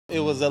It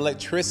was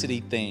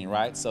electricity theme,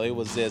 right? So it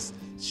was this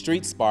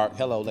StreetSpark,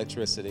 hello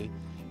electricity,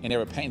 and they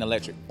were painting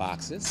electric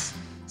boxes.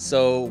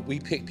 So we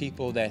picked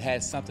people that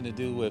had something to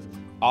do with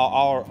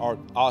all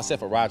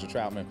except for Roger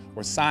Troutman,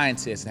 were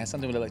scientists and had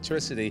something with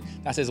electricity.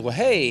 And I says, well,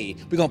 hey,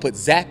 we're gonna put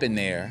Zap in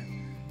there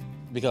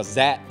because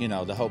Zap, you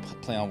know, the whole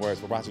play on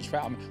words with Roger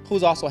Troutman,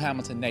 who's also a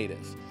Hamilton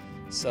native.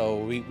 So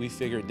we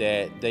figured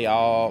that they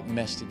all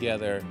mesh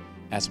together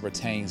as it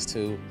pertains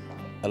to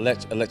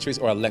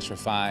electricity or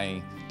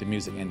electrifying the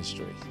music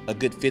industry. A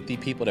good 50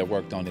 people that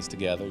worked on this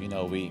together. You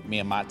know, me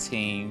and my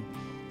team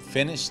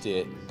finished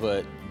it,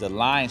 but the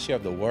lion's share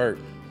of the work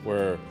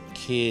were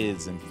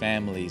kids and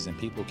families and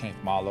people came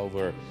from all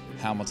over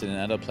Hamilton and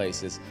other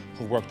places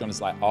who worked on this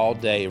like all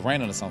day. It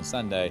rained on us on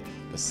Sunday,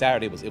 but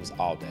Saturday it was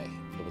all day.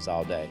 It was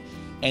all day.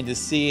 And to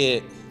see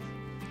it,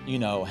 you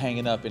know,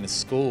 hanging up in a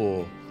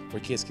school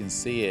where kids can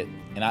see it,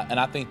 and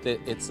I think that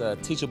it's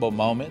teachable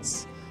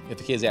moments. If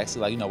the kids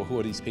actually like, you know, well, who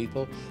are these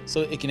people?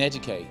 So it can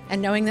educate.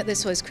 And knowing that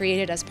this was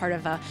created as part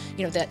of,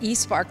 you know, the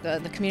e-spark, the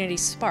community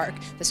spark,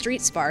 the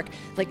street spark,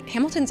 like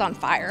Hamilton's on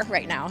fire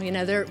right now. You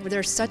know,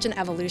 there's such an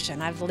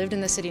evolution. I've lived in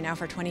the city now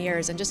for 20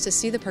 years, and just to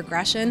see the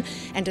progression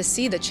and to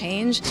see the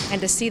change and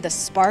to see the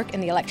spark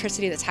and the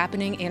electricity that's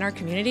happening in our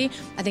community,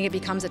 I think it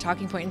becomes a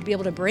talking point. And to be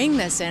able to bring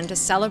this in to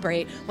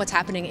celebrate what's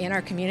happening in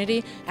our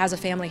community as a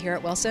family here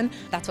at Wilson,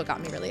 that's what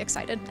got me really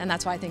excited. And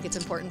that's why I think it's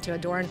important to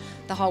adorn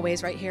the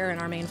hallways right here in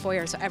our main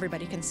foyer so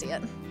everybody can see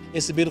it.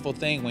 It's a beautiful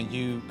thing when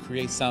you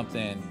create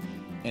something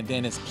and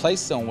then it's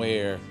placed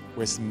somewhere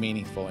where it's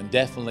meaningful. And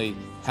definitely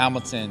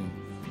Hamilton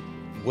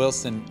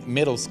Wilson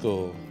Middle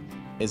School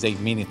is a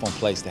meaningful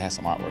place to have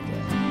some artwork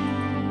at.